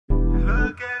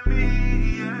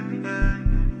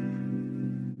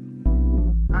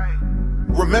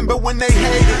Remember when they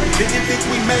hated, didn't think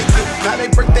we make it. Now they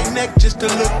break their neck just to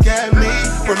look at me.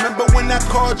 Remember when I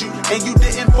called you and you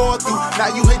didn't fall through.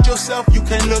 Now you hit yourself, you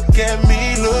can't look at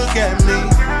me, look at me.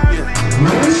 Yeah.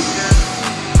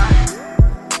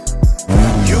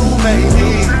 You made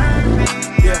me.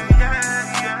 Yeah.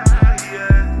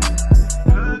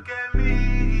 Look at me.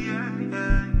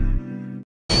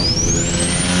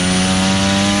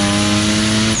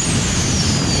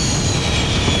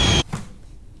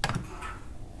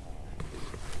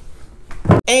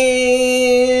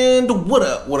 And what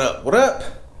up, what up, what up?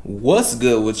 What's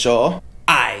good with y'all?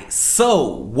 Alright, so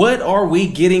what are we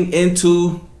getting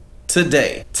into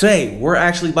today? Today, we're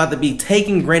actually about to be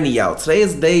taking Granny out. Today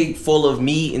is a day full of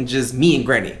me and just me and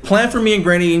Granny. Plan for me and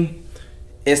Granny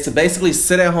is to basically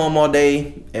sit at home all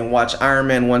day and watch Iron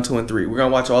Man 1, 2, and 3. We're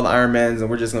gonna watch all the Iron Mans and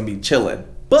we're just gonna be chilling.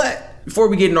 But before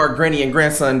we get into our Granny and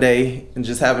Grandson day and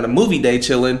just having a movie day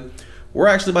chilling, we're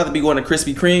actually about to be going to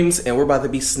Krispy Kremes and we're about to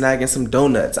be snagging some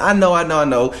donuts. I know.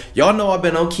 Y'all know I've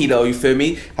been on keto, you feel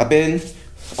me? I've been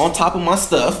on top of my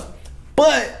stuff,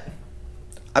 but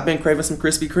I've been craving some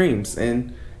Krispy Kremes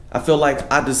and I feel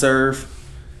like I deserve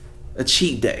a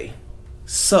cheat day.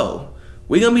 So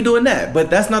we're gonna be doing that, but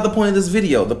that's not the point of this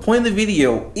video. The point of the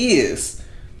video is,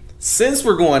 since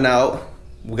we're going out,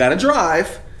 we gotta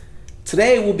drive.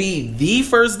 Today will be the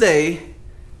first day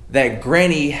that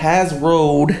Granny has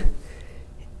rode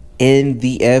in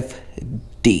the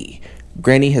FD.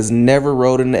 Granny has never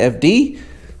rode in the FD,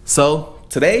 so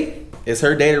today is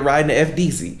her day to ride in the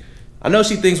FDZ. I know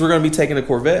she thinks we're gonna be taking a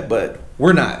Corvette, but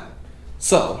we're not.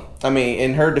 So, I mean,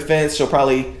 in her defense, she'll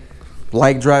probably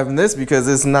like driving this because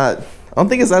it's not, I don't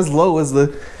think it's as low as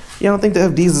the, I don't think the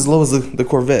FD is as low as the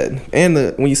Corvette. And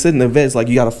when you sit in the vet, it's like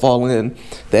you gotta fall in.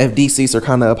 The FD seats are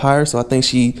kind of up higher, so I think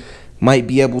she might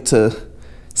be able to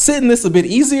sit in this a bit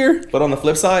easier. But on the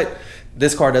flip side,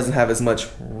 this car doesn't have as much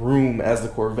room as the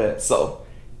Corvette. So,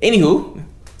 anywho,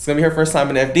 it's gonna be her first time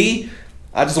in FD.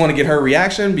 I just want to get her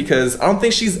reaction because I don't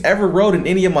think she's ever rode in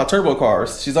any of my turbo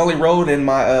cars. She's only rode in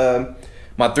my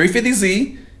my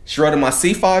 350Z. She rode in my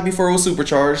C5 before it was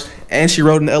supercharged, and she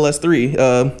rode in the LS3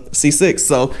 C6.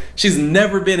 So she's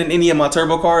never been in any of my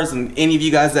turbo cars. And any of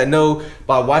you guys that know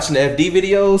by watching the FD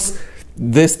videos,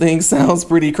 this thing sounds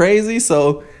pretty crazy.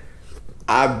 So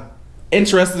I'm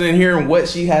interested in hearing what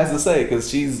she has to say because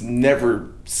she's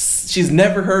never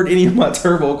heard any of my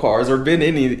turbo cars or been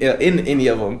in any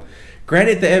of them.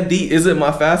 Granted, the FD isn't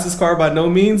my fastest car by no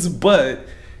means, but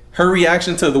her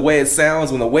reaction to the way it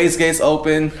sounds when the wastegate's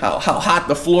open, how hot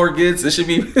the floor gets, it should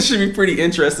be pretty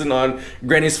interesting on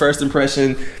Granny's first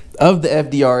impression of the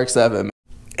FD RX7.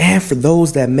 And for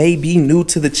those that may be new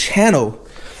to the channel,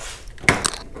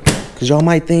 because y'all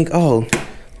might think, oh,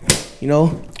 you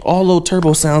know, all low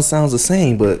turbo sounds the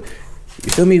same, but you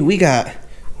feel me? We got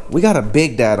a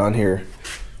big dad on here.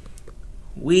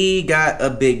 We got a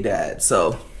big dad,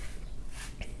 so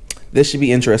this should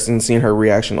be interesting seeing her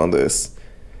reaction on this.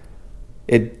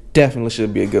 It definitely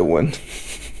should be a good one.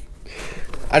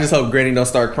 I just hope Granny don't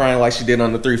start crying like she did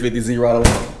on the 350Z ride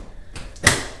along.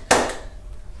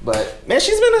 But man,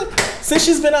 since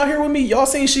she's been out here with me, y'all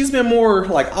seen she's been more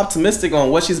like optimistic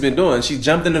on what she's been doing. She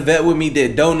jumped in the vet with me,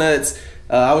 did donuts.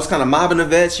 I was kind of mobbing the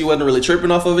vet. She wasn't really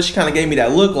tripping off of it. She kind of gave me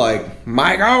that look like,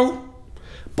 Michael.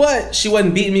 But she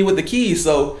wasn't beating me with the keys.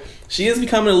 So she is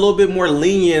becoming a little bit more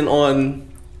lenient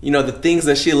on, you know, the things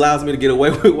that she allows me to get away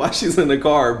with while she's in the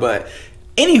car. But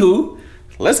anywho,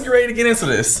 let's get ready to get into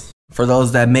this. For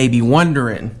those that may be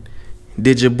wondering,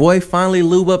 did your boy finally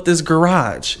lube up this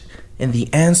garage? And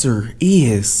the answer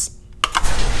is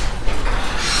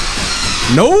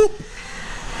nope.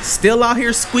 Still out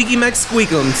here squeaky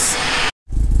McSqueakums.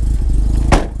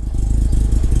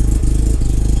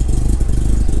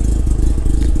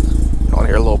 On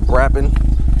here a little brapping.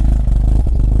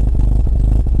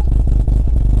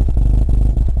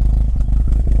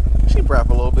 She brap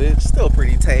a little bit. Still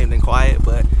pretty tamed and quiet,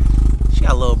 but she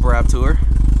got a little brap to her.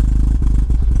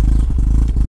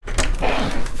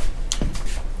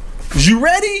 You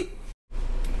ready?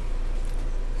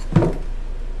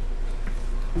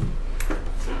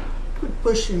 Quit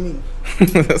pushing me.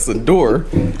 That's the door.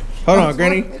 Hold on,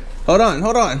 Granny. Hold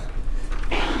on.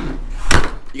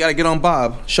 You gotta get on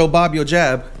Bob. Show Bob your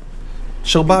jab.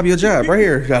 Show Bob your jab right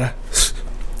here. You gotta.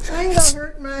 I ain't gonna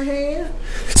hurt my hand.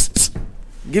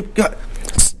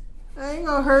 I ain't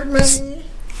gonna hurt my hand.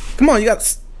 Come on, you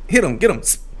gotta hit him. Get him.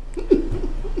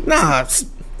 Nah,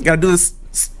 you gotta do this.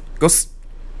 Go.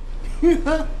 When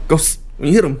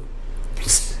you hit him.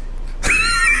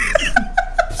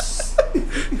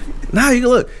 Now you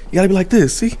look. You gotta be like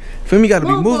this. See? Feel me? You gotta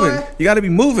be Move, moving. boy. You gotta be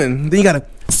moving. Then you gotta.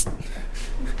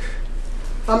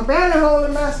 I'm barely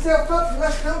holding myself up.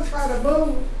 Let's come try to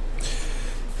move.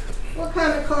 What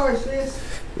kind of car is this?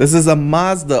 This is a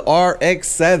Mazda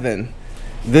RX7.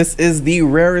 This is the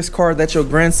rarest car that your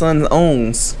grandson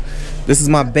owns. This is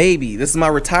my baby. This is my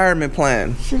retirement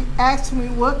plan. She asked me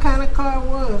what kind of car it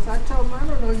was. I told her, I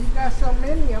don't know. You got so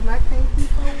many of them. I can't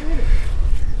keep up with it.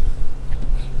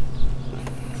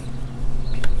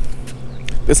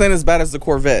 This ain't as bad as the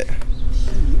Corvette.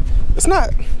 It's not.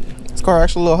 This car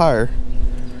actually a little higher.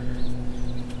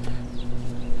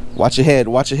 Watch your head.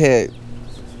 Watch your head.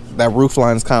 That roof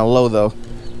line is kind of low though.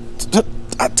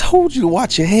 I told you to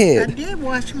watch your I head. did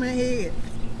wash my head.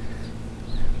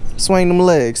 Swing them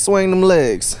legs. Swing them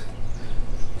legs.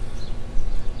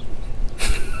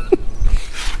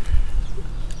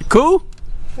 You cool?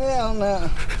 Hell no.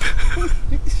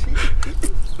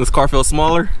 This car feels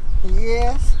smaller.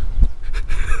 Yes.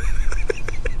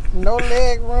 No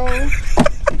leg room.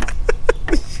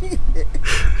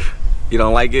 You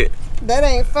don't like it? That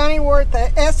ain't funny worth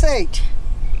the SH.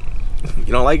 You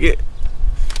don't like it?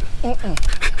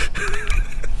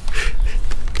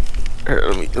 Here,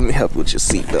 let me help you with your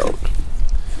seatbelt.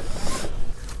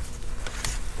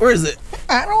 Where is it?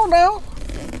 I don't know.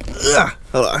 Ugh,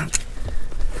 hold on.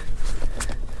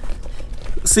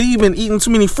 See, you've been eating too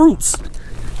many fruits.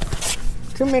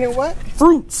 Too many what?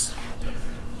 Fruits.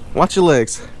 Watch your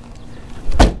legs.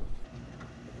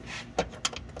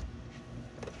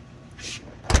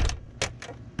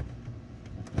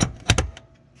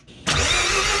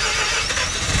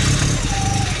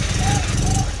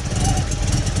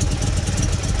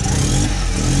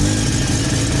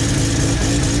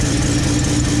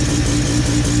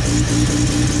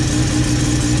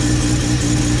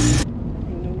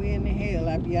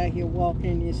 Out here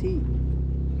walking in this heat.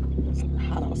 It's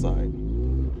hot outside.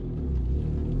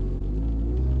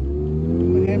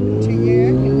 What happened to your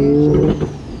air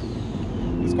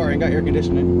conditioning? This car ain't got air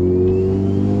conditioning.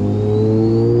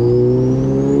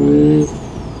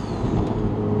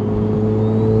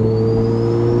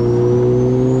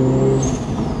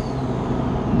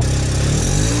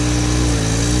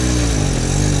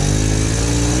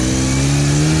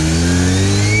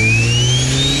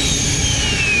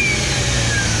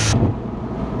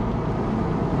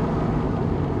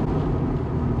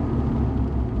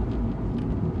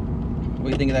 What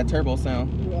do you think of that turbo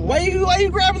sound? Why you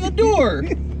grabbing the door?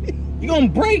 You gonna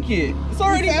break it. It's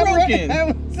already broken. I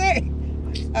would say,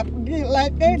 I forget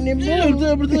like that and then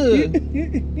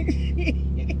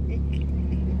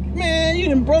Man, you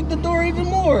done broke the door even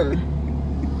more.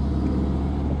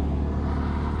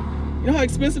 You know how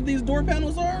expensive these door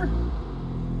panels are?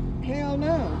 Hell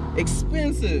no.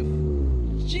 Expensive.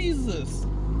 Jesus.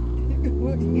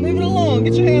 Leave it alone.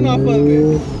 Get your hand off of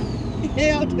it.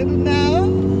 Hell to the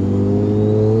no.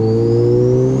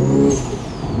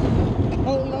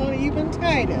 Hold on even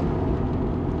tighter.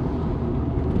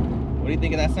 What do you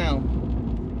think of that sound?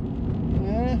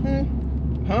 Uh-huh.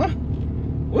 Huh?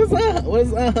 What's that?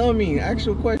 What's mean?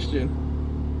 Actual question.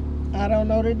 I don't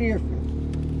know the difference.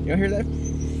 You don't hear that?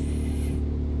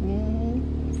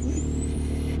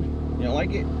 Mm-hmm. You don't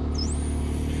like it?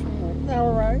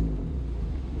 All right.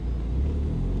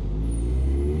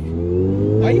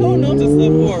 Why you holding on to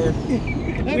stuff for?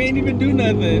 We ain't even do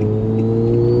nothing.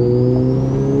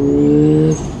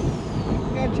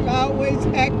 Got you always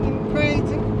acting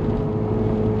crazy.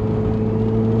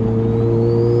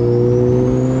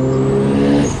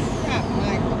 Stop,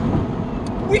 Michael.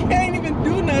 We ain't even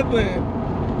do nothing.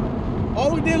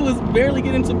 All we did was barely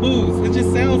get into boost. It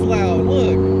just sounds loud.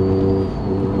 Look.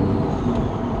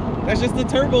 That's just the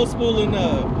turbo spooling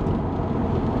up.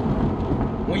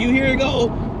 When you hear it go,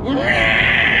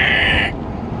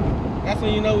 that's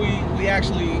when you know we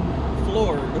actually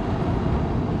floored.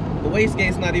 The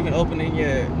wastegate's not even opening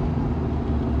yet.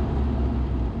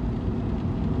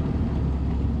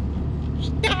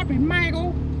 Stop it,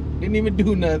 Michael. Didn't even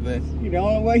do nothing. The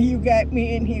only way you got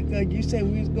me in here because you said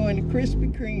we was going to Krispy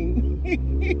Kreme.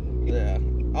 Yeah.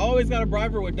 I always got to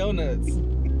bribe her with donuts.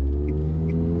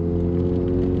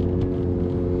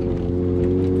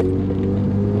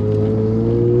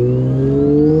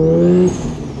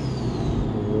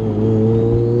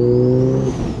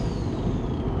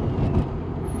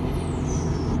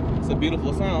 It's a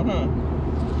beautiful sound, huh?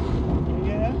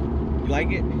 Yeah. You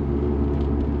like it?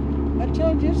 I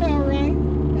told you it's all right.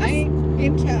 I ain't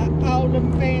into all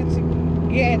them fancy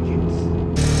gadgets.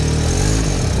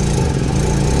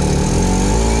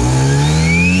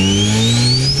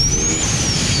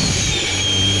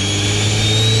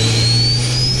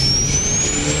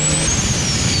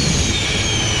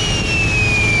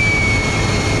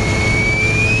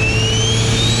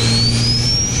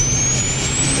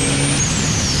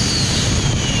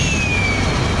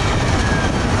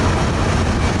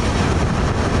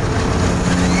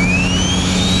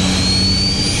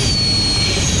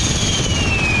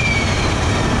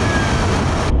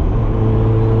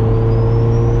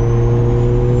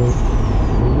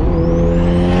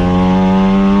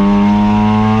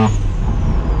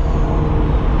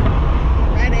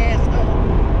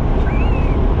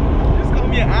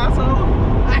 me an asshole?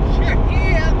 I sure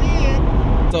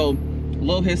did. So,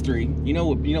 little history. You know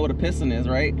what a piston is,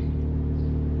 right?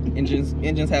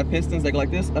 Engines have pistons. They go like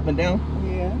this, up and down.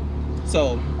 Yeah.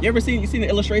 So, you seen the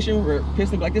illustration where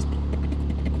piston go like this?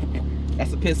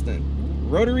 That's a piston.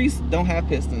 Rotaries don't have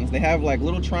pistons. They have like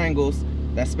little triangles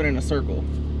that spin in a circle.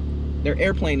 They're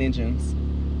airplane engines.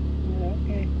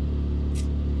 Okay.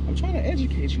 I'm trying to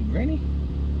educate you, Granny.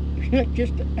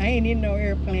 Just I ain't in no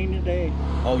airplane today.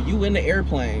 Oh, you in the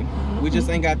airplane? We just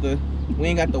ain't got the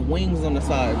wings on the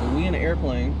side, but we in the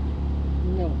airplane.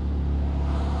 No.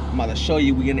 I'm about to show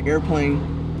you we in the airplane.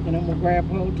 And I'm gonna grab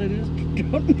hold to this.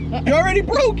 You already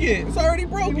broke it. It's already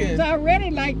broken. It's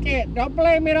already like that. Don't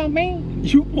blame it on me.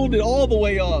 You pulled it all the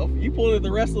way off. You pulled it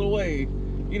the rest of the way.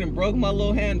 You done broke my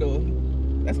little handle.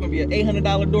 That's gonna be an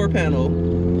 $800 door panel.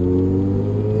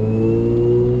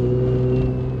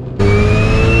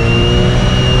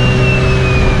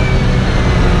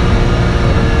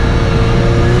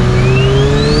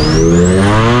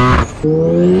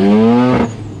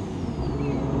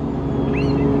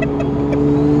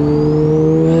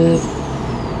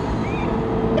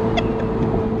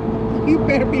 You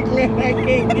better be glad I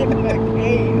can't get in my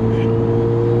cave.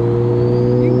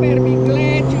 You better be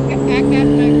glad I got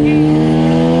my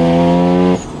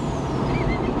cave.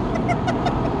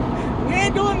 We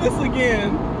ain't doing this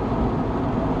again.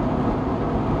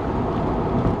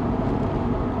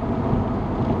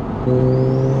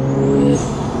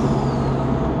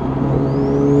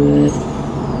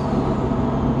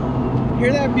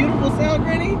 Hear that beautiful sound,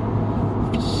 Granny?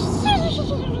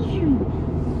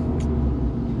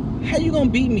 How you gonna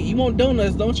beat me? You want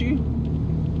donuts, don't you?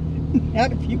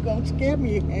 Not if you gonna scare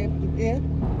me half to death.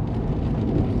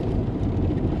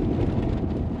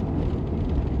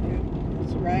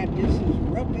 That's right. This is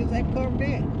rough as that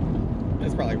Corvette.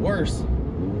 It's probably worse.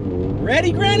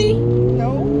 Ready, Granny?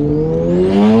 No.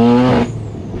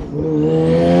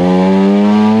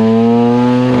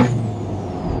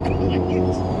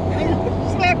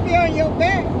 Slap me on your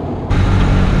back.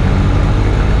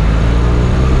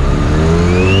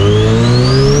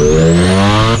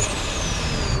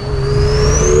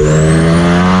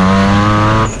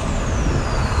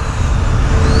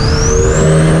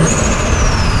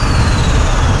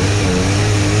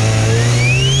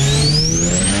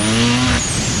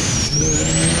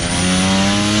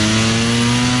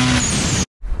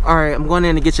 Alright, I'm going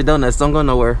in to get your donuts. Don't go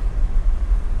nowhere.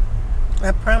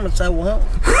 I promise I won't.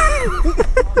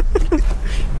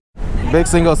 Big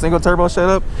single turbo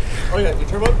setup. Oh yeah, your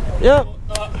turbo? Yep.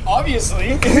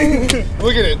 Obviously. Look at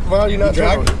it. Why are you not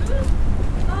dragging?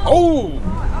 Oh!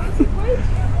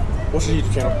 What's your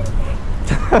YouTube channel?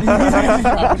 What's your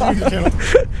YouTube channel?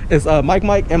 It's Mike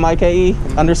MIKE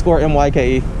underscore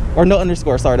MYKE. Or no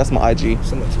underscore, sorry, that's my IG.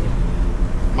 So much.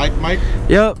 Mike?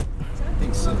 Yep.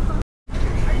 Thanks.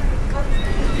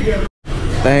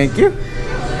 Thank you.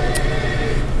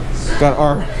 Got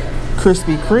our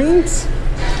Krispy Kremes.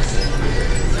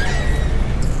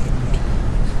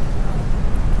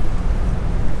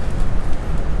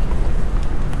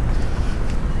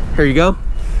 Here you go.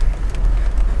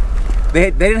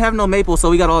 They didn't have no maple, so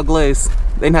we got all glazed.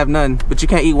 They didn't have none, but you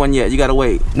can't eat one yet. You gotta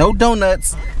wait. No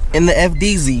donuts in the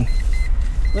FDZ.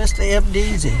 What's the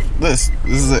FDZ? This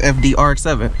is a FD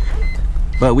RX7,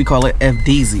 but we call it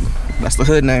FDZ. That's the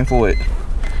hood name for it.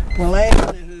 Well, I ain't in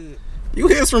the hood. You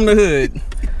hits from the hood.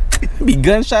 Be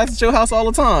gunshots at your house all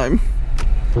the time.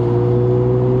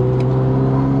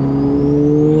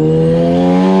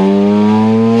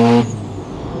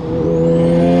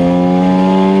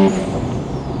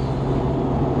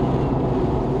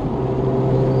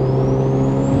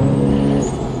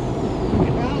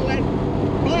 And all that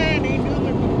blind ain't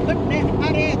doing but putting that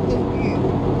hot air through here.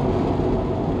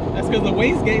 That's because the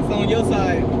wastegate's on your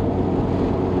side.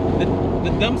 The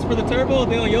dumps for the turbo,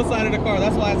 they're on your side of the car.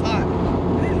 That's why it's hot.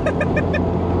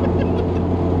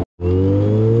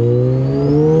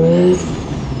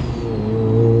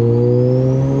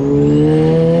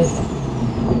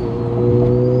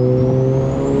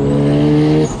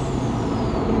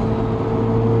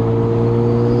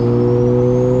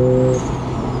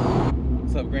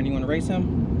 What's up, Granny? You want to race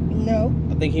him? No,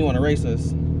 I think he want to race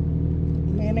us.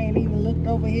 man ain't even looked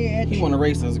over here at He you. want to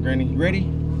race us, Granny. You ready?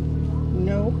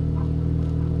 No.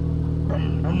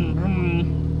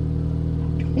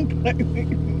 Don't play with me.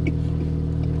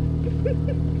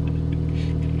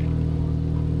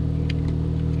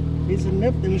 It's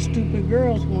enough them stupid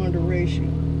girls wanted to race you.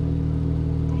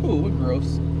 Ooh, what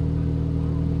gross.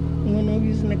 You know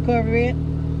using the Corvette?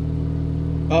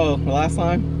 Oh, the last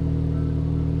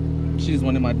time? She's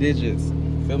one of my digits.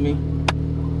 Feel me?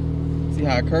 See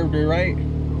how I curved her right?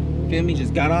 feel me?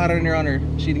 Just got out of there on her.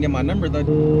 She didn't get my number though.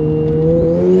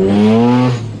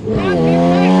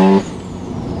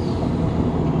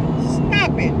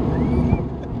 Stop it.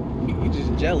 You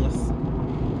just jealous.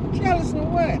 Jealous of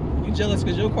what? You jealous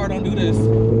because your car don't do this.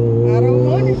 I don't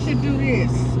want it to do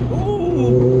this.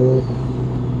 Ooh.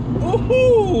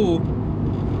 Ooh.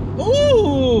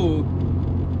 Ooh.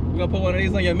 You gonna put one of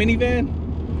these on your minivan?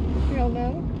 Hell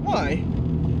no. Why?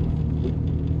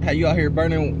 How you out here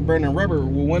burning rubber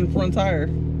with one front tire?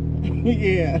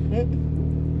 Yeah.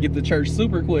 Get to church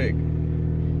super quick.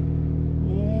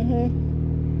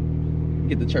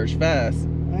 Get to church fast.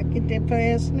 I get that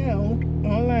fast now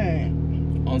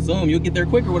online. On Zoom, you'll get there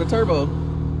quicker with a turbo.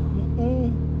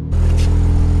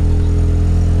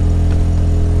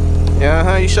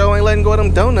 Yeah, you sure ain't letting go of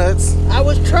them donuts. I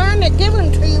was trying to give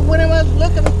them to you when I was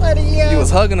looking for the. You was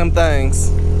hugging them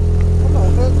things. Come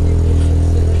on, hug you.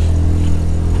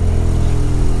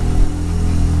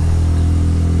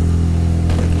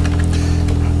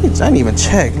 I didn't even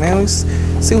check, man. Let's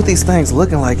see what these things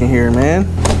looking like in here, man.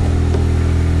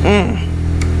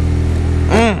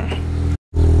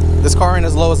 This car ain't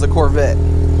as low as the Corvette.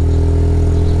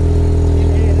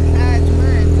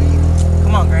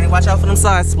 Come on, Granny, watch out for them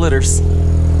side splitters.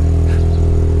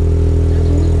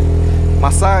 My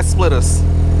side splitters.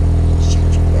 Shit,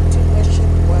 you got too much shit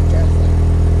to watch out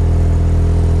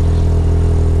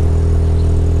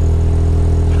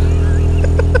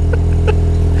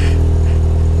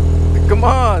for. Come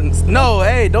on. No,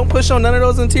 hey, don't push on none of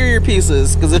those interior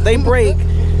pieces, because if they break,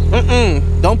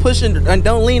 don't push it and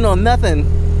don't lean on nothing.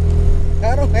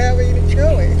 I don't have any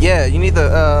choice. Yeah, you need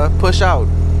to push out.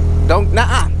 Don't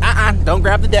don't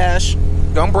grab the dash.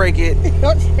 Don't break it.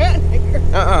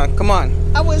 Come on.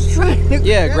 I was trying to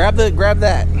grab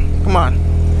that. Come on.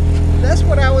 That's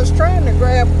what I was trying to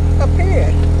grab up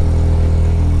here.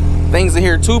 Things in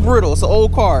here too brittle. It's an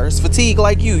old car. It's fatigue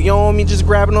like you. You don't want me just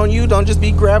grabbing on you. Don't just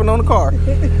be grabbing on the car.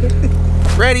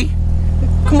 Ready?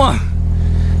 Come on.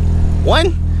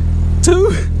 1,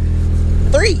 2,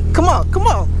 3. Come on. Come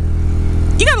on.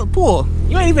 You gotta pull.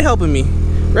 You ain't even helping me.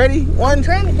 Ready? 1. I'm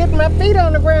trying to get my feet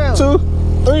on the ground. 2,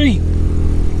 3.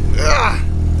 Ah.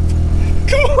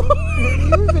 Come on.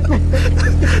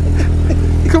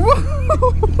 Come on.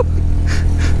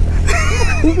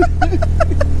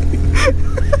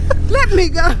 Let me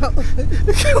go.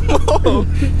 Come on.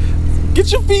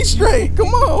 Get your feet straight. Come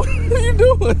on. What are you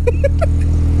doing?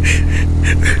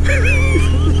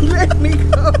 Let me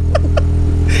go.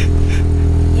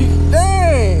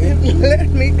 Dang. Let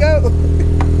me go.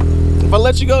 If I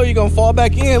let you go, you're gonna fall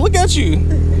back in. Look at you.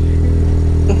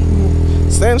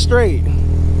 Stand straight.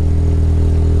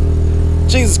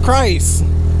 Jesus Christ.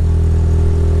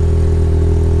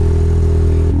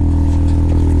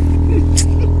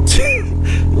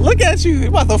 Look at you. You're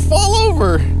about to fall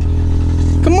over.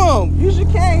 Come on. Use your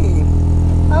cane.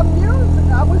 I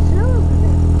was using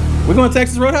it. We're going to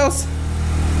Texas Roadhouse?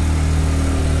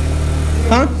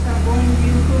 Huh?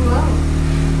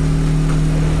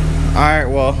 Alright,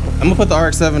 well, I'm gonna put the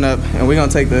RX7 up and we're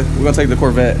gonna take the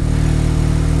Corvette.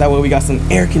 That way we got some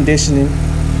air conditioning.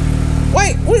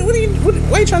 Wait, why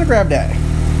are you trying to grab that?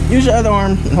 Use your other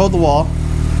arm and hold the wall.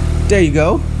 There you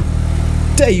go.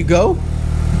 There you go.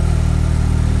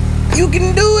 You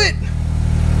can do it.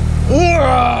 You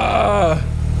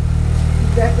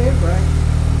got that right.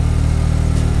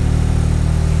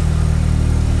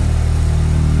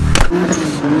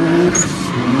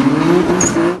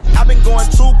 I've been going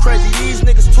too crazy, these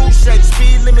niggas too shady.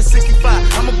 Speed limit 65.